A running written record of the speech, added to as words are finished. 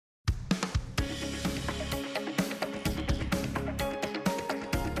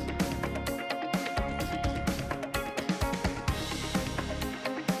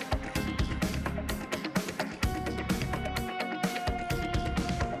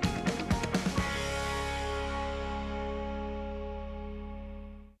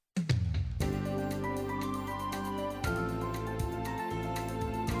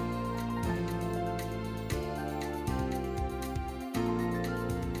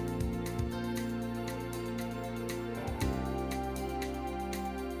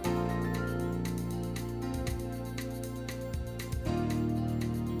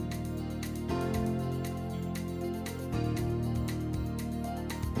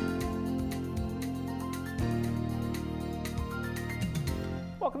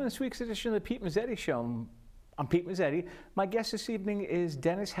welcome to this week's edition of the Pete Mezzetti Show. I'm Pete Mezzetti. My guest this evening is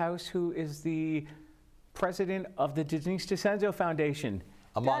Dennis House, who is the president of the Denise DiCenzo Foundation.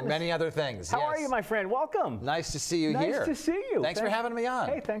 Among Dennis, many other things. How are you, my friend? Welcome. Nice to see you here. Nice to see you. Thanks for having me on.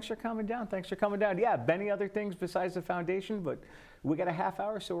 Hey, thanks for coming down. Yeah, many other things besides the foundation, but we got a half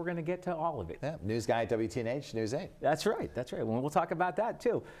hour, so we're going to get to all of it. Yeah, news guy at WTNH, News 8. That's right. Well, we'll talk about that,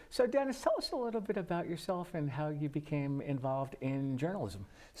 too. So, Dennis, tell us a little bit about yourself and how you became involved in journalism.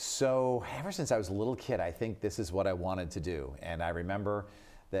 So, ever since I was a little kid, I think this is what I wanted to do. And I remember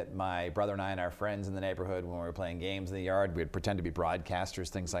that my brother and I and our friends in the neighborhood, when we were playing games in the yard, we'd pretend to be broadcasters,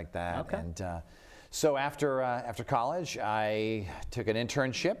 things like that. Okay. And so after college, I took an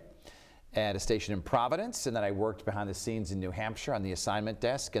internship at a station in Providence, and then I worked behind the scenes in New Hampshire on the assignment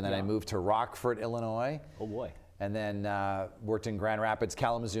desk, and then I moved to Rockford, Illinois. Oh boy. And then worked in Grand Rapids,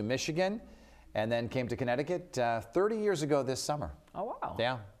 Kalamazoo, Michigan, and then came to Connecticut 30 years ago this summer. Oh wow.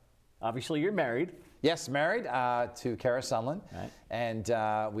 Yeah. Obviously, you're married. Yes, married to Kara Sunland, right.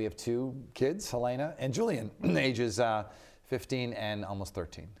 And we have two kids, Helena and Julian, ages 15 and almost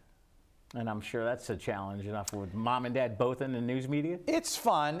 13. And I'm sure that's a challenge enough with mom and dad both in the news media. It's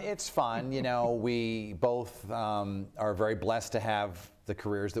fun. You know, we both are very blessed to have the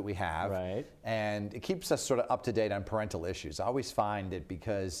careers that we have. Right. And it keeps us sort of up to date on parental issues. I always find it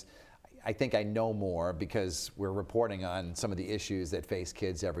because I think I know more because we're reporting on some of the issues that face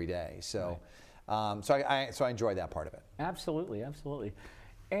kids every day. So, right. So I enjoy that part of it. Absolutely.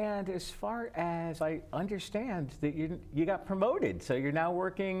 And as far as I understand, that you got promoted, so you're now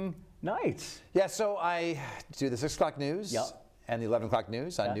working nights. Yeah. So I do the 6 o'clock news. Yep. And the 11 o'clock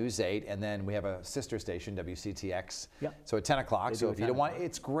news on News 8, and then we have a sister station, WCTX. Yep. So at 10 o'clock. So if you don't want, o'clock.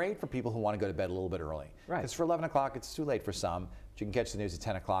 It's great for people who want to go to bed a little bit early. Right. Because for 11 o'clock, it's too late for some. But you can catch the news at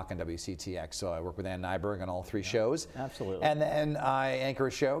 10 o'clock on WCTX. So I work with Ann Nyberg on all 3 shows. Absolutely. And then I anchor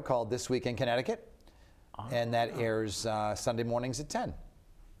a show called This Week in Connecticut, and that airs Sunday mornings at 10.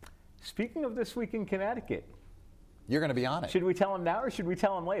 Speaking of This Week in Connecticut, you're going to be on it. should we tell them now or should we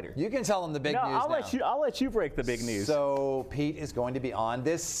tell them later? You can tell them the big news now. I'll let you break the big news. So Pete is going to be on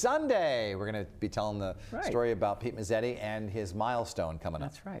this Sunday. We're going to be telling the story about Pete Mezzetti and his milestone coming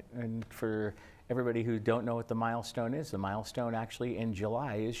up. That's right. And for everybody who don't know what the milestone is, the milestone actually in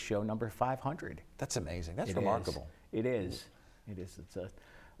July is show number 500. That's amazing. That's remarkable. It is. It's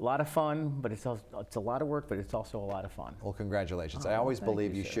a lot of fun, but it's a lot of work, but it's also a lot of fun. Well, congratulations. I always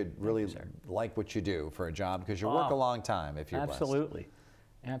believe you should really like what you do for a job because you work a long time if you're blessed.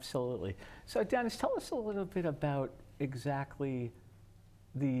 Absolutely. So, Dennis, tell us a little bit about exactly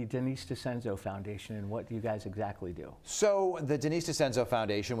the Denise DiCenzo Foundation and what you guys exactly do. So, the Denise DiCenzo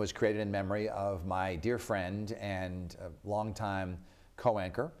Foundation was created in memory of my dear friend and longtime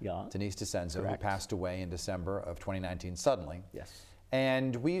co-anchor, Denise DiCenzo, who passed away in December of 2019 suddenly. Yes.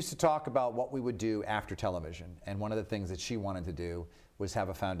 And we used to talk about what we would do after television. And one of the things that she wanted to do was have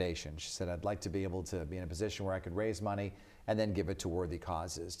a foundation. She said, I'd like to be able to be in a position where I could raise money and then give it to worthy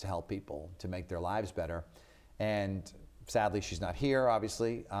causes to help people, to make their lives better. And sadly, she's not here,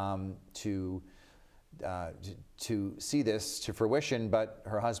 obviously, to see this to fruition. But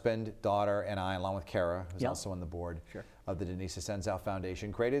her husband, daughter, and I, along with Kara, who's also on the board of the Denise DiCenzo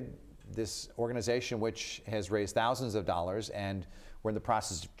Foundation, created this organization which has raised thousands of dollars, and we're in the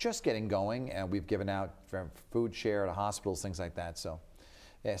process of just getting going, and we've given out food share to hospitals, things like that. So,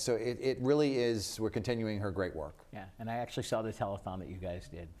 yeah, so it really is, we're continuing her great work. Yeah, and I actually saw the telethon that you guys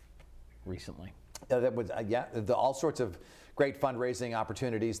did recently. That was, all sorts of great fundraising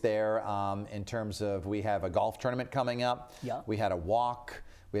opportunities there in terms of we have a golf tournament coming up. Yeah. We had a walk.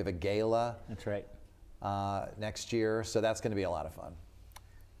 We have a gala. That's right. Next year, so that's going to be a lot of fun.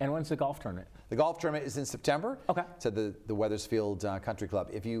 And when's the golf tournament? The golf tournament is in September. Okay. It's at the Weathersfield Country Club.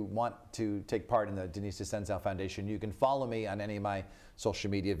 If you want to take part in the Denise DiCenzo Foundation, you can follow me on any of my social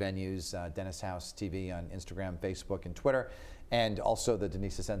media venues, Dennis House TV on Instagram, Facebook, and Twitter. And also the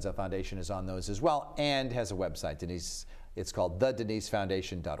Denise DiCenzo Foundation is on those as well and has a website, it's called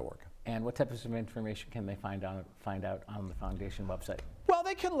thedenisefoundation.org. And what types of information can they find out on the foundation website? Well,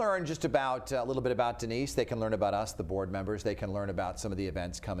 they can learn just about a little bit about Denise. They can learn about us, the board members. They can learn about some of the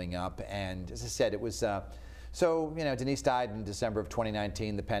events coming up. And as I said, it was, Denise died in December of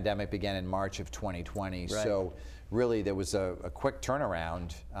 2019. The pandemic began in March of 2020. Right. So really there was a quick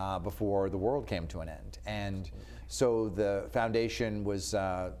turnaround before the world came to an end. And so the foundation was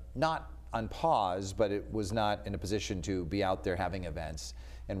not on pause, but it was not in a position to be out there having events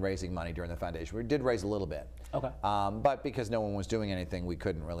and raising money during the foundation. We did raise a little bit. Okay. But because no one was doing anything, we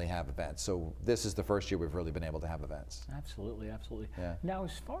couldn't really have events. So this is the first year we've really been able to have events. Absolutely. Yeah. Now,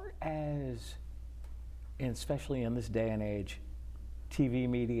 as far as, and especially in this day and age, TV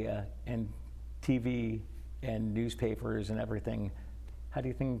media and TV and newspapers and everything, how do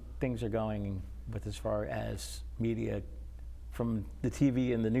you think things are going with as far as media from the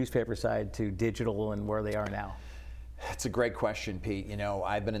TV and the newspaper side to digital and where they are now? It's a great question, Pete. You know,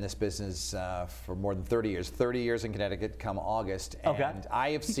 I've been in this business for more than 30 years. 30 years in Connecticut come August, and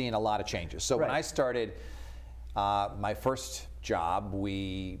I have seen a lot of changes. So when I started my first job,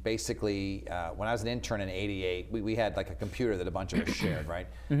 we basically, when I was an intern in '88, we had like a computer that a bunch of us shared, right?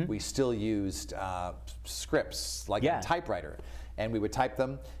 We still used scripts, like a typewriter, and we would type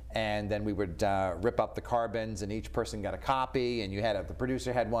them, and then we would rip up the carbons, and each person got a copy, and you had the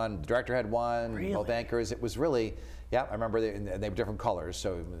producer had one, the director had one, both anchors. It was really, I remember they were different colors,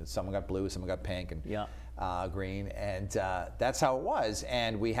 so someone got blue, someone got pink, and green, and that's how it was.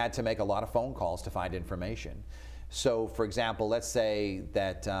 And we had to make a lot of phone calls to find information. So, for example, let's say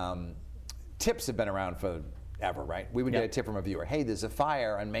that tips have been around forever, right? We would get a tip from a viewer. Hey, there's a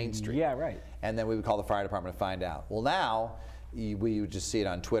fire on Main Street. Yeah, right. And then we would call the fire department to find out. Well, now we would just see it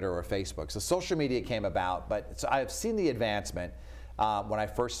on Twitter or Facebook. So social media came about, but I've seen the advancement. When I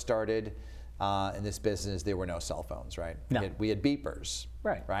first started in this business, there were no cell phones, right? No. We had beepers,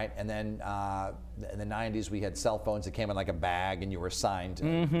 right? And then in the 90s, we had cell phones that came in like a bag, and you were assigned,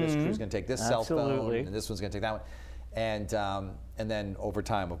 this crew's going to take this cell phone, and this one's going to take that one. And then over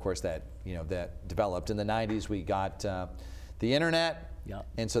time, of course, that developed. In the 90s, we got the internet,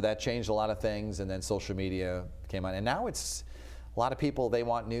 and so that changed a lot of things. And then social media came on, and now it's a lot of people. They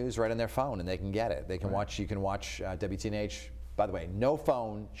want news right on their phone, and they can get it. They can watch. You can watch WTNH. By the way, no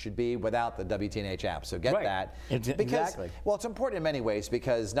phone should be without the WTNH app. So get that. Because, well, it's important in many ways,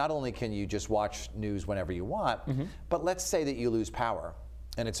 because not only can you just watch news whenever you want, but let's say that you lose power,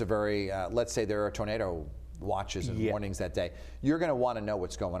 and it's a very let's say there are tornado watches and warnings that day. You're going to want to know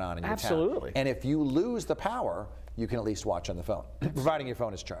what's going on in your town. And if you lose the power, you can at least watch on the phone, providing your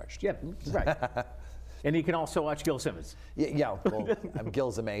phone is charged. Yeah, right. And you can also watch Gil Simmons. Yeah, well,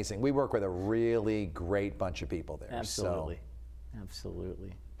 Gil's amazing. We work with a really great bunch of people there. Absolutely.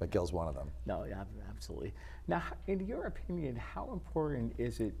 Absolutely. But Gil's one of them. No, yeah, absolutely. Now, in your opinion, how important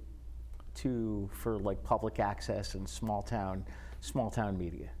is it for like public access and small town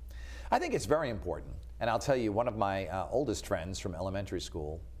media? I think it's very important. And I'll tell you, one of my oldest friends from elementary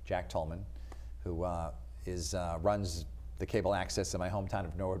school, Jack Tolman, who runs the cable access in my hometown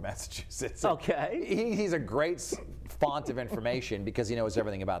of Norwood, Massachusetts. Okay. He's a great font of information because he knows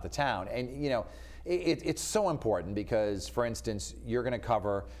everything about the town. And it's so important because, for instance, you're going to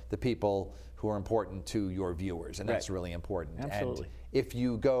cover the people who are important to your viewers, and that's really important. Absolutely. And if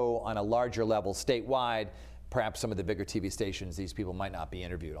you go on a larger level statewide, perhaps some of the bigger TV stations, these people might not be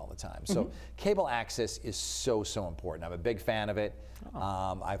interviewed all the time. So cable access is so important. I'm a big fan of it.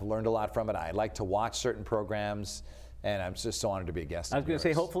 I've learned a lot from it. I like to watch certain programs, and I'm just so honored to be a guest. I was going to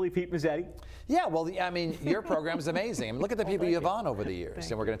say, hopefully Pete Mezzetti. Yeah, well, I mean, your program is amazing. I mean, look at the people you have on over the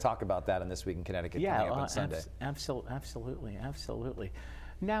years, and we're going to talk about that in This Week in Connecticut coming up on Sunday. Absolutely.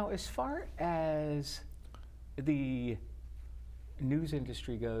 Now, as far as the news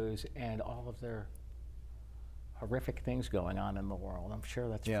industry goes and all of their horrific things going on in the world, I'm sure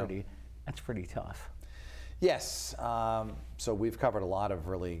that's pretty tough. Yes. So we've covered a lot of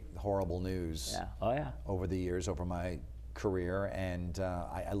really horrible news over the years, over my career. And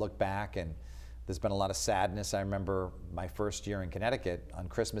I look back, and there's been a lot of sadness. I remember my first year in Connecticut on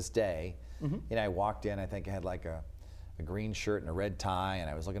Christmas Day. I walked in, I think I had like a green shirt and a red tie, and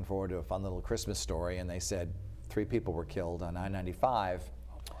I was looking forward to a fun little Christmas story. And they said 3 people were killed on I-95,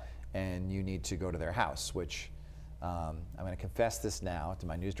 and you need to go to their house, which I'm going to confess this now to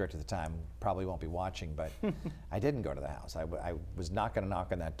my news director at the time, probably won't be watching, but I didn't go to the house. I was not going to knock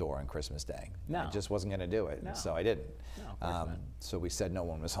on that door on Christmas Day. No. I just wasn't going to do it, so I didn't. No, of course not. So we said no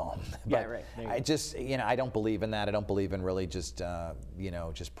one was home. Yeah, right. I just, I don't believe in that. I don't believe in really just,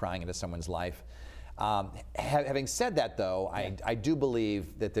 just prying into someone's life. Having said that, though, I do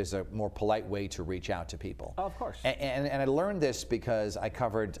believe that there's a more polite way to reach out to people. Oh, of course. And I learned this because I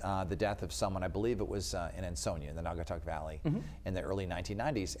covered the death of someone, I believe it was in Ansonia, in the Naugatuck Valley, in the early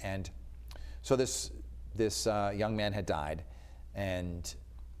 1990s. And so this young man had died, and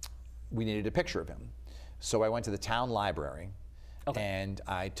we needed a picture of him. So I went to the town library, and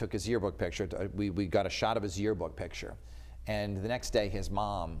I took his yearbook picture. We got a shot of his yearbook picture. And the next day, his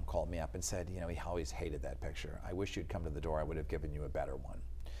mom called me up and said, he always hated that picture. I wish you'd come to the door. I would have given you a better one.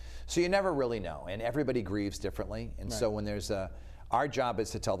 So you never really know. And everybody grieves differently. And so when there's our job is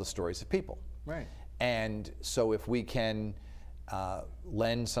to tell the stories of people. Right. And so if we can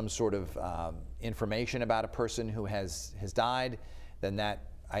lend some sort of information about a person who has died, then that,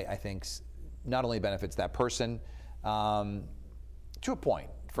 I think, not only benefits that person, to a point.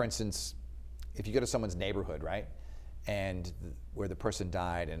 For instance, if you go to someone's neighborhood, right, and where the person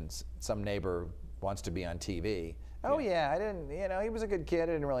died, and some neighbor wants to be on TV. Oh yeah, I didn't. He was a good kid. I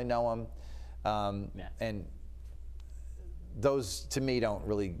didn't really know him. And those to me don't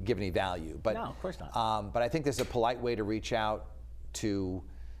really give any value. But no, of course not. But I think there's a polite way to reach out to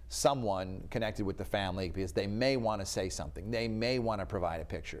someone connected with the family, because they may want to say something. They may want to provide a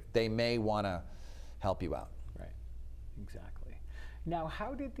picture. They may want to help you out. Right, exactly. Now,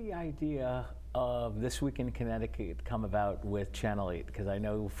 how did the idea of This Week in Connecticut come about with Channel 8? Because I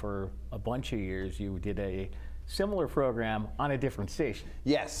know for a bunch of years you did a similar program on a different station.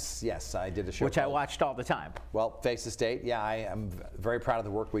 Yes, I did a show. Which I watched all the time. Well, Face the State, yeah, I am very proud of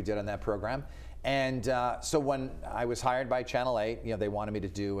the work we did on that program. And so when I was hired by Channel 8, they wanted me to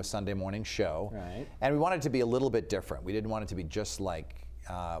do a Sunday morning show. Right. And we wanted it to be a little bit different. We didn't want it to be just like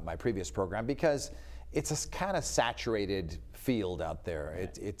my previous program, because it's a kind of saturated field out there.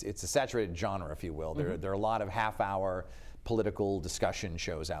 Right. It's a saturated genre, if you will. There are a lot of half-hour political discussion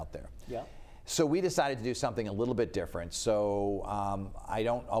shows out there. Yeah. So we decided to do something a little bit different. So I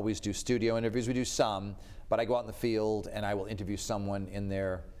don't always do studio interviews. We do some, but I go out in the field and I will interview someone in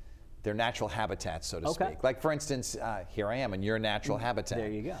their natural habitat, so to speak. Like, for instance, here I am in your natural habitat. There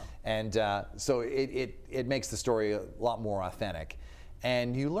you go. And so it makes the story a lot more authentic,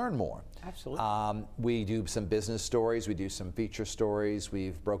 and you learn more. Absolutely. We do some business stories. We do some feature stories.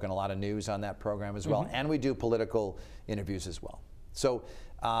 We've broken a lot of news on that program as well, and we do political interviews as well. So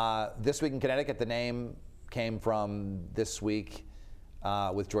This Week in Connecticut, the name came from This Week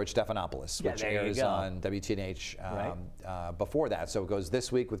with George Stephanopoulos, which airs on WTNH before that. So it goes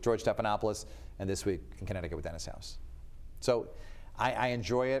This Week with George Stephanopoulos and This Week in Connecticut with Dennis House. So I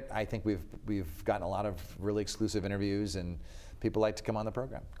enjoy it. I think we've gotten a lot of really exclusive interviews, and people like to come on the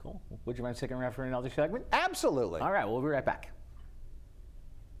program. Cool. Would you mind sticking around for another segment? Absolutely. All right, we'll be right back.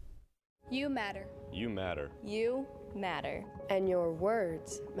 You matter. You matter. You matter. And your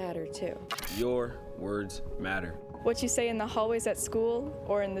words matter too. Your words matter. What you say in the hallways at school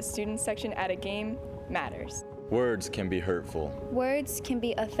or in the student section at a game matters. Words can be hurtful. Words can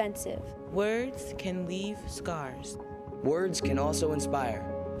be offensive. Words can leave scars. Words can also inspire.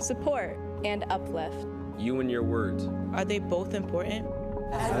 Support and uplift. You and your words. Are they both important?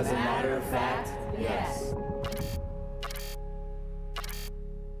 As a matter of fact, yes.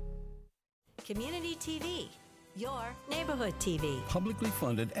 Community TV, your neighborhood TV. Publicly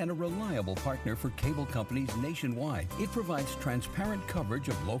funded and a reliable partner for cable companies nationwide, it provides transparent coverage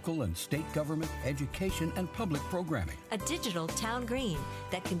of local and state government, education, and public programming. A digital town green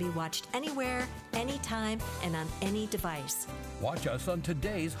that can be watched anywhere, anytime, and on any device. Watch us on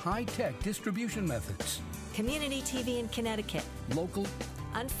today's high-tech distribution methods. Community TV in Connecticut. Local,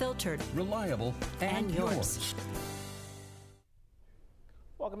 unfiltered, reliable, and yours.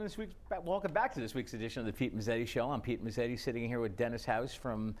 Welcome back to this week's edition of the Pete Mezzetti Show. I'm Pete Mezzetti, sitting here with Dennis House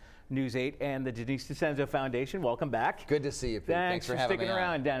from News 8 and the Denise DiCenzo Foundation. Welcome back. Good to see you, Pete. Thanks for having me sticking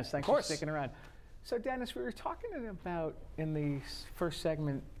around, Dennis. Thanks for sticking around. So, Dennis, we were talking about in the first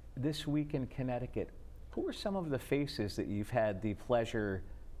segment, This Week in Connecticut. Who are some of the faces that you've had the pleasure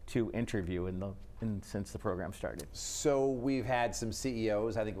to interview since the program started? So we've had some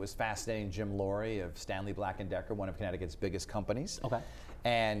CEOs. I think it was fascinating. Jim Laurie of Stanley Black & Decker, one of Connecticut's biggest companies. Okay.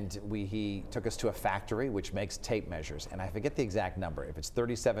 And he took us to a factory which makes tape measures, and I forget the exact number, if it's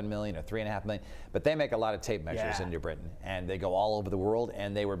 37 million or 3.5 million, but they make a lot of tape measures in New Britain, and they go all over the world,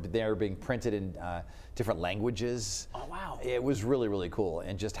 and they were being printed in different languages. Oh wow! It was really, really cool,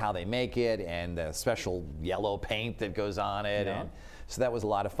 and just how they make it, and the special yellow paint that goes on it, and so that was a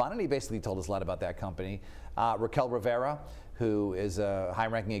lot of fun. And he basically told us a lot about that company. Raquel Rivera, who is a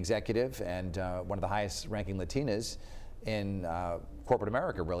high-ranking executive and one of the highest-ranking Latinas in corporate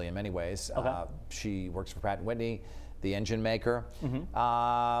America, really, in many ways. Okay. She works for Pratt & Whitney, the engine maker.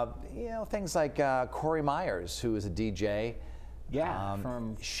 Things like Corey Myers, who is a DJ.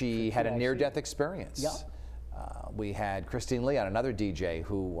 She had a near-death experience. We had Christine Leon, another DJ,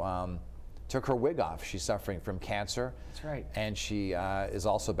 who took her wig off. She's suffering from cancer. That's right. And she is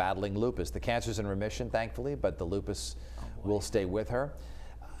also battling lupus. The cancer's in remission, thankfully, but the lupus will stay with her.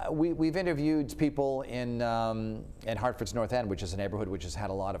 We've interviewed people in Hartford's North End, which is a neighborhood which has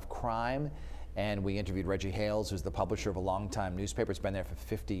had a lot of crime, and we interviewed Reggie Hales, who's the publisher of a longtime newspaper. It's been there for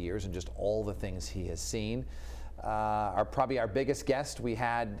 50 years, and just all the things he has seen. Probably our biggest guest we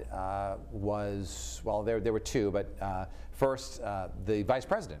had was, well, there were two, but first, the Vice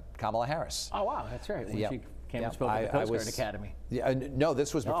President, Kamala Harris. Oh, wow, that's right. When she came and spoke at the Coast Guard Academy. No,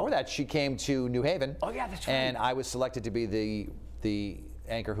 this was before that. She came to New Haven. Oh, yeah, that's right. And I was selected to be the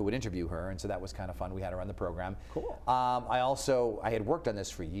anchor who would interview her, and so that was kind of fun. We had her on the program. Cool. I had worked on this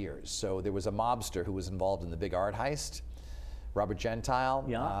for years. So there was a mobster who was involved in the big art heist, Robert Gentile.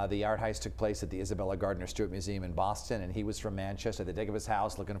 Yeah. The art heist took place at the Isabella Gardner Stewart Museum in Boston, and he was from Manchester. They dig up his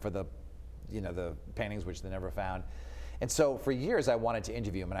house looking for the paintings, which they never found. And so for years I wanted to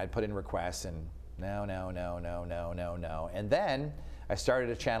interview him, and I'd put in requests, and no. And then I started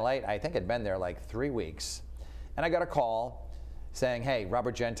at Channel 8. I think I'd been there like 3 weeks, and I got a call saying, hey,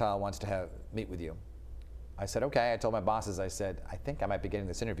 Robert Gentile wants to meet with you. I said, okay. I told my bosses, I said, I think I might be getting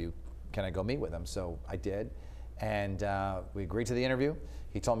this interview. Can I go meet with him? So I did, and we agreed to the interview.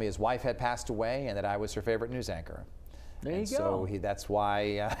 He told me his wife had passed away and that I was her favorite news anchor. There you go. So that's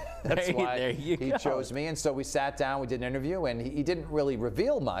why he chose me. And so we sat down, we did an interview, and he didn't really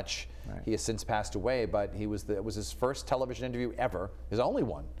reveal much. Right. He has since passed away, but it was his first television interview ever, his only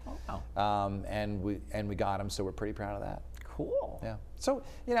one. Oh, wow. And we got him, so we're pretty proud of that. Cool. Yeah. So,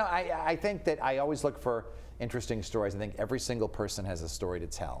 I think that I always look for interesting stories. I think every single person has a story to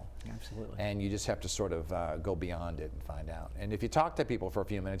tell. Absolutely. And you just have to sort of go beyond it and find out. And if you talk to people for a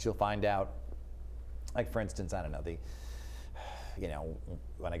few minutes, you'll find out, like for instance, I don't know,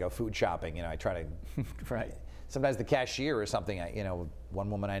 when I go food shopping, I try to, right. Sometimes the cashier or something, one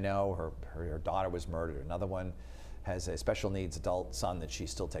woman I know, her daughter was murdered. Another one has a special needs adult son that she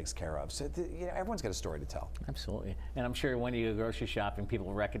still takes care of. So, everyone's got a story to tell. Absolutely. And I'm sure when you go grocery shopping, people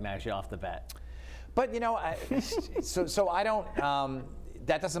will recognize you off the bat. But, so I don't,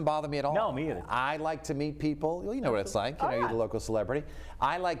 that doesn't bother me at all. No, me either. I like to meet people. You know what it's like. You're the local celebrity.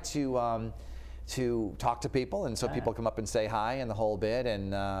 I like to talk to people, and so people come up and say hi and the whole bit.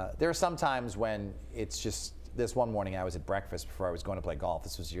 And there are some times when it's just, this one morning I was at breakfast before I was going to play golf.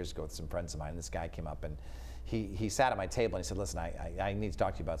 This was years ago with some friends of mine. This guy came up and he sat at my table and he said, listen, I need to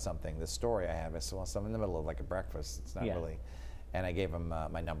talk to you about something, this story I have. I said, well, so I'm in the middle of like a breakfast. It's not really. And I gave him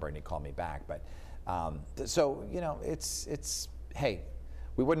my number and he called me back. But so, it's, hey,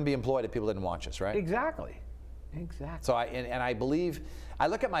 we wouldn't be employed if people didn't watch us, right? Exactly. So I believe, I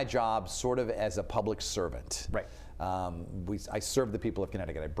look at my job sort of as a public servant. Right. I serve the people of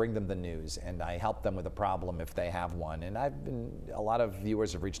Connecticut. I bring them the news, and I help them with a problem if they have one. And a lot of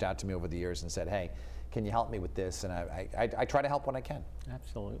viewers have reached out to me over the years and said, hey, can you help me with this? And I try to help when I can.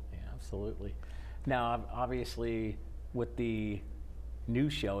 Absolutely, absolutely. Now, obviously, with the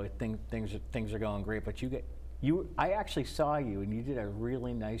news show, things are going great. But I actually saw you, and you did a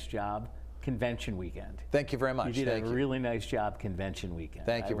really nice job convention weekend. Thank you very much. You did a really nice job convention weekend.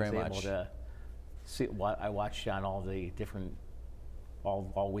 Thank you very much. I was able to see what I watched on all the different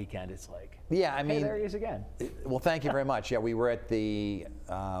all weekend. It's like, yeah, I mean, hey, there he is again. Well, thank you very much. Yeah, we were at the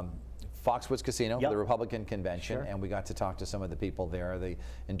Foxwoods Casino for the Republican convention, and we got to talk to some of the people there, the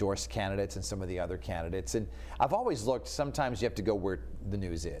endorsed candidates and some of the other candidates. And I've always looked, sometimes you have to go where the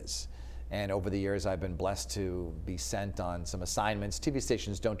news is. And over the years, I've been blessed to be sent on some assignments. TV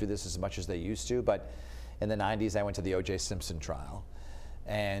stations don't do this as much as they used to, but in the 90s, I went to the O.J. Simpson trial.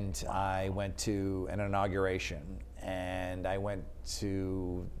 And I went to an inauguration, and I went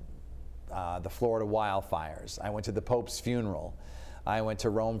to the Florida wildfires. I went to the Pope's funeral. I went to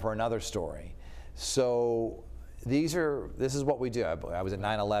Rome for another story. So this is what we do. I was at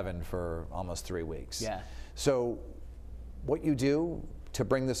 9/11 for almost 3 weeks. Yeah. So what you do to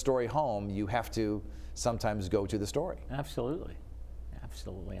bring the story home, you have to sometimes go to the story. Absolutely.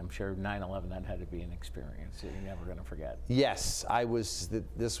 Absolutely. I'm sure 9/11, that had to be an experience that you're never going to forget. Yes, I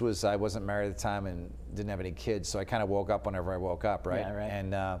wasn't married at the time and didn't have any kids, so I kind of woke up whenever I woke up, right? Yeah, right.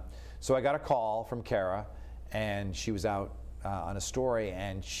 And so I got a call from Kara, and she was out on a story,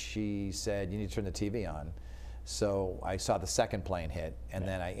 and she said, you need to turn the TV on. So I saw the second plane hit, and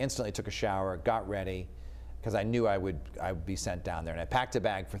then I instantly took a shower, got ready, because I knew I would be sent down there, and I packed a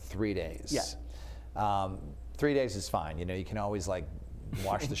bag for 3 days. Yeah. 3 days is fine. You can always like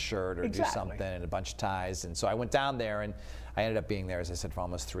wash the shirt or do something, and a bunch of ties. And so I went down there, and I ended up being there, as I said, for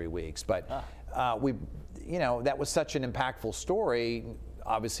almost 3 weeks. But that was such an impactful story,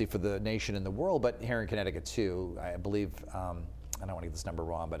 obviously for the nation and the world, but here in Connecticut too. I believe, I don't want to get this number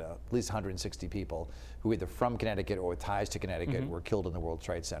wrong, but at least 160 people who either from Connecticut or with ties to Connecticut were killed in the World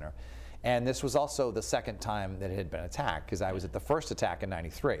Trade Center. And this was also the second time that it had been attacked, because I was at the first attack in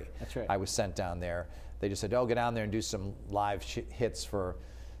 '93. That's right. I was sent down there. They just said, oh, get down there and do some live hits for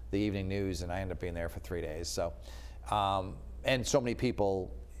the evening news, and I ended up being there for 3 days. So, and so many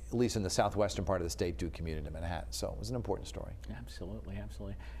people, at least in the southwestern part of the state, do commute into Manhattan. So it was an important story. Absolutely,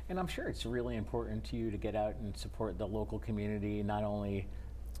 absolutely. And I'm sure it's really important to you to get out and support the local community, not only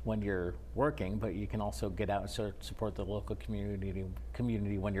when you're working, but you can also get out and support the local community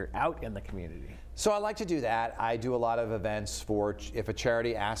when you're out in the community. So I like to do that. I do a lot of events for, if a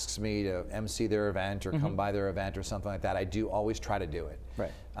charity asks me to MC their event or come by their event or something like that, I do always try to do it.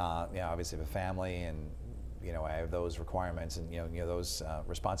 Right. Obviously I have a family and I have those requirements and those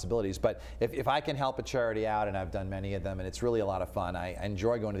responsibilities. But if I can help a charity out, and I've done many of them, and it's really a lot of fun. I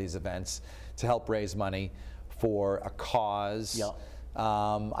enjoy going to these events to help raise money for a cause. Yep.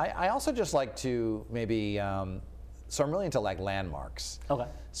 I also just like to maybe, so I'm really into like landmarks. Okay.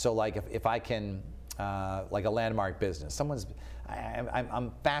 So like if I can, like a landmark business,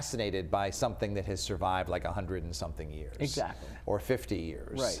 I'm fascinated by something that has survived like 100 and something years. Exactly. Or 50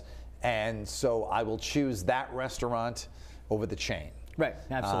 years. Right. And so I will choose that restaurant over the chain. Right,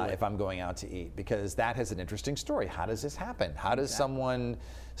 absolutely. If I'm going out to eat, because that has an interesting story. How does this happen? How does someone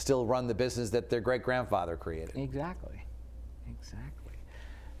still run the business that their great-grandfather created? Exactly. Exactly.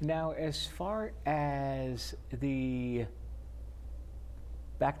 Now, as far as the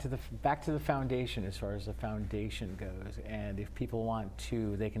back to the foundation, as far as the foundation goes, and if people want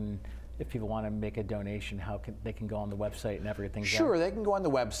to, if people want to make a donation, they can go on the website and everything? Sure, they can go on the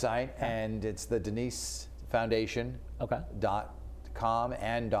website, and it's the Denise Foundation. Okay. .com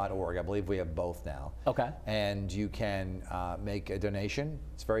and .org. I believe we have both now. Okay. And you can make a donation.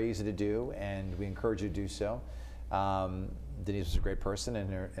 It's very easy to do, and we encourage you to do so. Denise was a great person,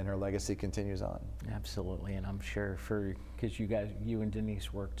 and her legacy continues on. Absolutely, and I'm sure because you and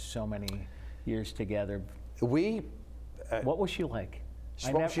Denise worked so many years together. What was she like?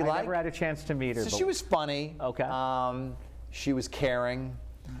 I never had a chance to meet her. So she was funny. Okay. She was caring,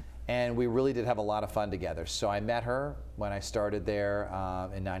 and we really did have a lot of fun together. So I met her when I started there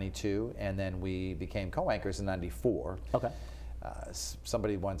in '92, and then we became co-anchors in '94. Okay.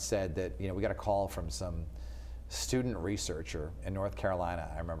 Somebody once said that we got a call from some student researcher in North Carolina,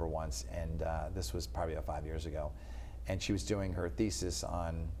 I remember once, and this was probably about 5 years ago, and she was doing her thesis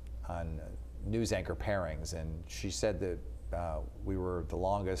on news anchor pairings, and she said that we were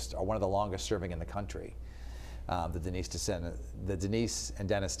one of the longest serving in the country, the Denise and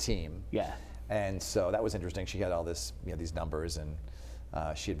Dennis team. Yeah. And so that was interesting. She had all these numbers, and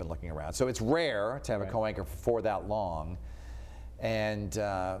she had been looking around. So it's rare to have a co-anchor for that long. And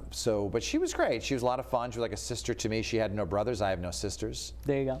but she was great. She was a lot of fun. She was like a sister to me. She had no brothers. I have no sisters.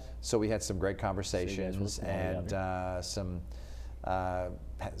 There you go. So we had some great conversations and some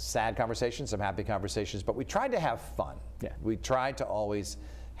sad conversations, some happy conversations. But we tried to have fun. Yeah. We tried to always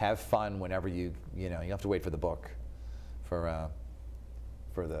have fun whenever you have to wait for the book for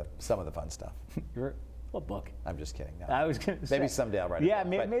some of the fun stuff. What book? I'm just kidding. No. I was going to say. Maybe someday I'll write a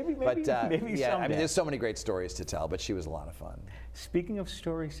book. Maybe yeah, someday. I mean, there's so many great stories to tell, but she was a lot of fun. Speaking of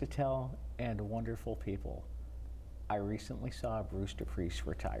stories to tell and wonderful people, I recently saw Bruce DePriest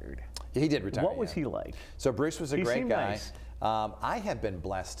retired. He did retire. What was he like? So Bruce was a great guy. Nice. I have been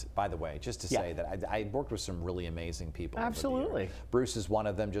blessed, by the way, just to say that I worked with some really amazing people. Absolutely. Bruce is one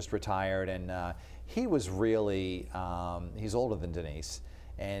of them, just retired, and he was really, he's older than Denise,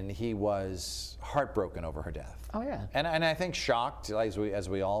 and he was heartbroken over her death. Oh yeah. And I think shocked, as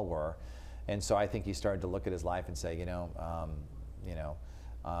we all were, and so I think he started to look at his life and say,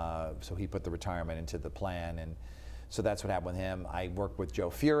 so he put the retirement into the plan, and so that's what happened with him. I work with Joe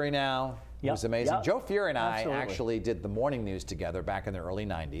Fury now. It was amazing. Joe Fury and I actually did the morning news together back in the early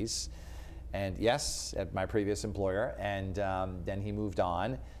 90s. And yes, at my previous employer. And then he moved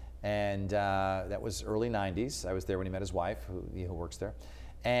on. And that was early 90s. I was there when he met his wife, who works there.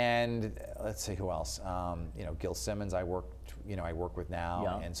 And let's see who else. Gil Simmons I work with now.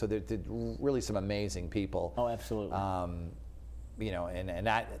 Yeah. And so there really some amazing people. Oh, absolutely. And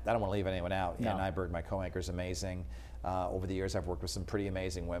I don't want to leave anyone out. No. Ann Nyberg, my co-anchor, is amazing. Over the years, I've worked with some pretty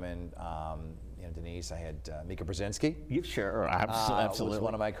amazing women. Denise, I had Mika Brzezinski. Sure, absolutely. Was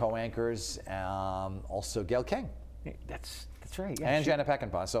one of my co-anchors. Also, Gail King. That's right. Yeah, and Janet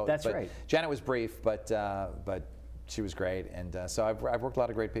Peckinpah. So that's right. Janet was brief, but she was great. And so I've worked with a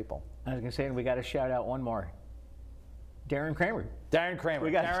lot of great people. I was going to say, and we got to shout out one more. Darren Kramer.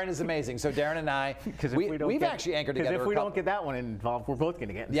 Darren is amazing. So Darren and I, we've actually anchored together. Because if we don't get that one involved, we're both going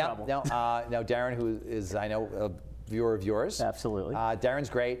to get in trouble. No, Darren, who is, I know, a viewer of yours. Absolutely. Darren's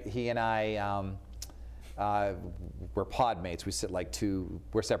great. He and I, we're pod mates. We sit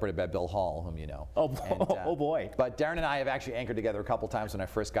we're separated by Bill Hall, whom you know. Oh boy. But Darren and I have actually anchored together a couple times when I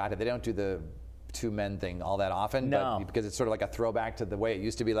first got here. They don't do the two-men thing all that often, but because it's sort of like a throwback to the way it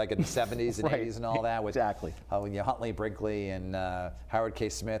used to be, like in the 70s and 80s and all that, with Huntley Brinkley and Howard K.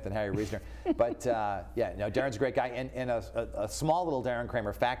 Smith and Harry Reasoner. But Darren's a great guy, and a small little Darren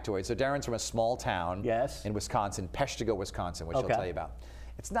Kramer factoid. So Darren's from a small town in Wisconsin, Peshtigo, Wisconsin, which I'll tell you about.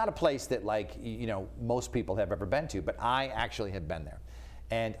 It's not a place that most people have ever been to, but I actually had been there,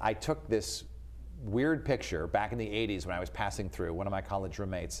 and I took this weird picture back in the 80s when I was passing through. One of my college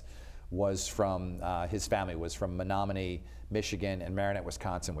roommates was from, his family was from Menominee, Michigan, and Marinette,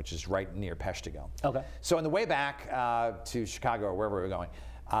 Wisconsin, which is right near Peshtigo. Okay. So on the way back to Chicago or wherever we were going,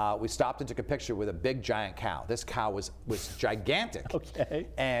 we stopped and took a picture with a big giant cow. This cow was gigantic. Okay.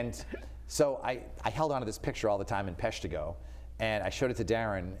 And so I held on to this picture all the time in Peshtigo, and I showed it to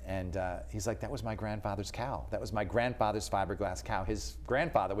Darren, and he's like, that was my grandfather's cow. That was my grandfather's fiberglass cow. His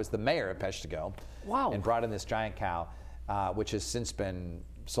grandfather was the mayor of Peshtigo. Wow. And brought in this giant cow, which has since been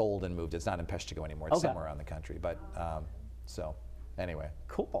sold and moved. It's not in Peshtigo anymore. It's somewhere around the country. But so anyway.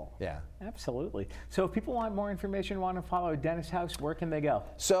 Cool. Yeah. Absolutely. So if people want more information, want to follow Dennis House, where can they go?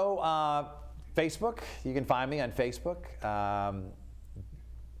 So Facebook, you can find me on Facebook.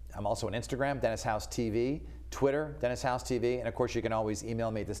 I'm also on Instagram, Dennis House TV, Twitter, Dennis House TV, and of course you can always email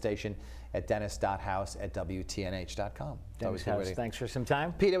me at the station at dennis.house@wtnh.com. Dennis House, thanks for some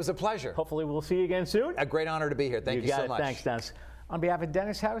time. Pete, it was a pleasure. Hopefully we'll see you again soon. A great honor to be here. Thank you so much. Thanks, Dennis. On behalf of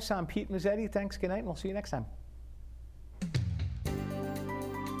Dennis House, I'm Pete Mezzetti. Thanks, good night, and we'll see you next time.